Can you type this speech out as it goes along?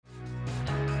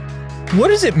What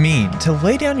does it mean to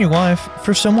lay down your life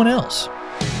for someone else?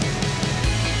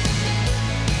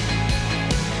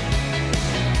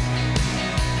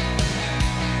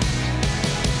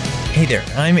 Hey there,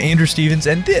 I'm Andrew Stevens,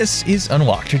 and this is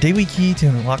Unlocked, your daily key to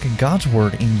unlocking God's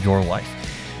Word in your life.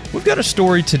 We've got a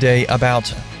story today about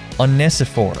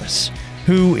œNephros,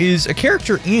 who is a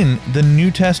character in the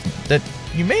New Testament that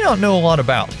you may not know a lot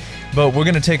about, but we're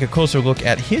going to take a closer look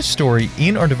at his story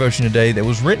in our devotion today that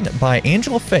was written by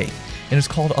Angela Faith, and is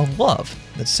called A Love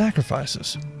That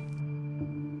Sacrifices.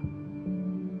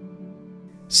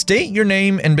 State your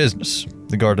name and business,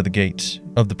 the guard at the gate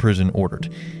of the prison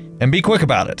ordered, and be quick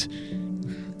about it.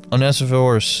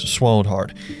 œNephros swallowed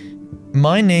hard.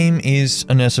 My name is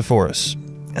œNephros,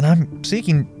 and I'm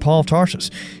seeking Paul of Tarsus.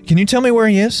 Can you tell me where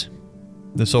he is?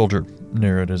 The soldier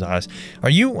narrowed his eyes. Are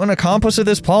you an accomplice of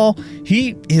this Paul?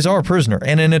 He is our prisoner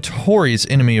and a notorious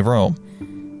enemy of Rome.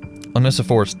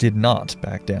 œNephros did not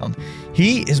back down.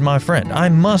 He is my friend. I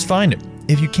must find him.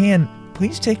 If you can,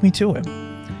 please take me to him.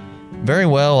 Very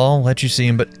well, I'll let you see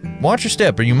him, but watch your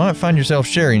step or you might find yourself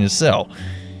sharing his cell.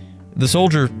 The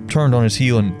soldier turned on his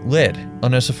heel and led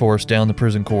œNephros down the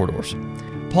prison corridors.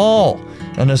 Paul!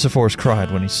 œNephros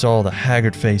cried when he saw the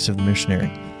haggard face of the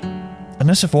missionary.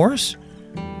 œNephros?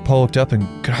 Paul looked up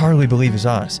and could hardly believe his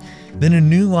eyes. Then a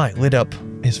new light lit up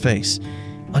his face.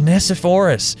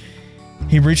 œNephros!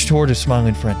 He reached toward his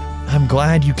smiling friend. I'm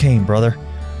glad you came, brother.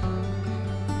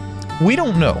 We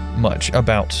don't know much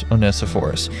about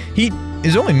œNephros. He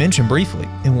is only mentioned briefly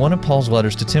in one of Paul's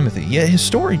letters to Timothy, yet his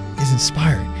story is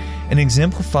inspiring and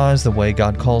exemplifies the way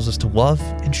God calls us to love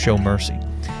and show mercy.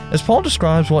 As Paul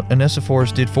describes what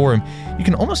œNephros did for him, you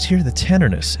can almost hear the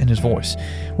tenderness in his voice.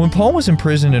 When Paul was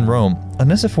imprisoned in Rome,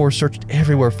 œNephros searched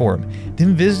everywhere for him,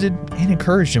 then visited and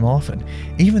encouraged him often,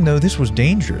 even though this was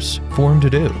dangerous for him to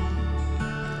do.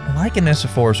 Like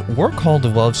œNephros, we're called to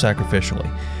love sacrificially.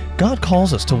 God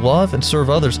calls us to love and serve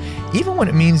others, even when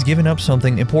it means giving up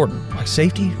something important, like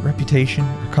safety, reputation,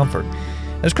 or comfort.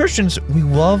 As Christians, we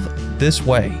love this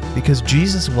way because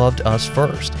Jesus loved us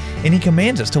first, and He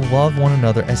commands us to love one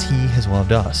another as He has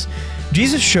loved us.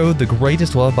 Jesus showed the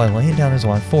greatest love by laying down His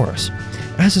life for us.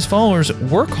 As His followers,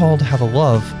 we're called to have a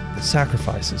love that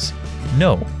sacrifices,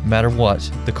 no matter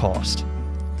what the cost.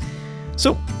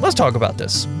 So let's talk about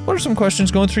this. What are some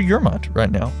questions going through your mind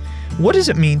right now? What does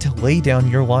it mean to lay down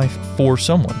your life for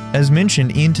someone, as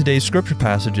mentioned in today's scripture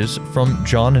passages from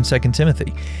John and 2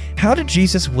 Timothy? How did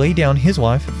Jesus lay down His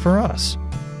life for us?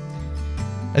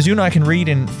 As you and I can read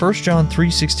in 1 John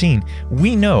 3:16,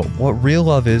 we know what real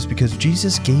love is because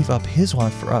Jesus gave up His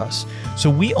life for us.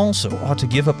 So we also ought to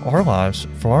give up our lives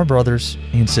for our brothers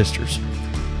and sisters.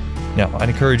 Now, I'd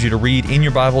encourage you to read in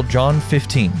your Bible John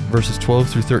 15, verses 12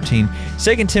 through 13,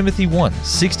 2 Timothy 1,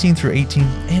 16 through 18,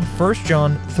 and 1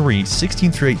 John 3,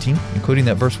 16 through 18, including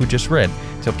that verse we just read,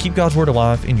 to help keep God's Word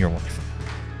alive in your life.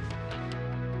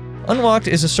 Unlocked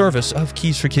is a service of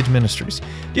Keys for Kids Ministries. Do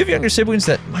you have younger siblings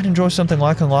that might enjoy something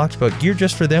like Unlocked, but geared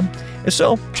just for them? If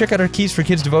so, check out our Keys for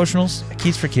Kids devotionals at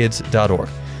keysforkids.org.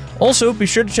 Also, be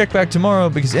sure to check back tomorrow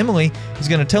because Emily is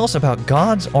going to tell us about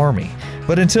God's army.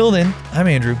 But until then, I'm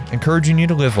Andrew, encouraging you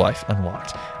to live life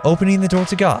unlocked, opening the door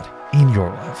to God in your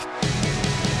life.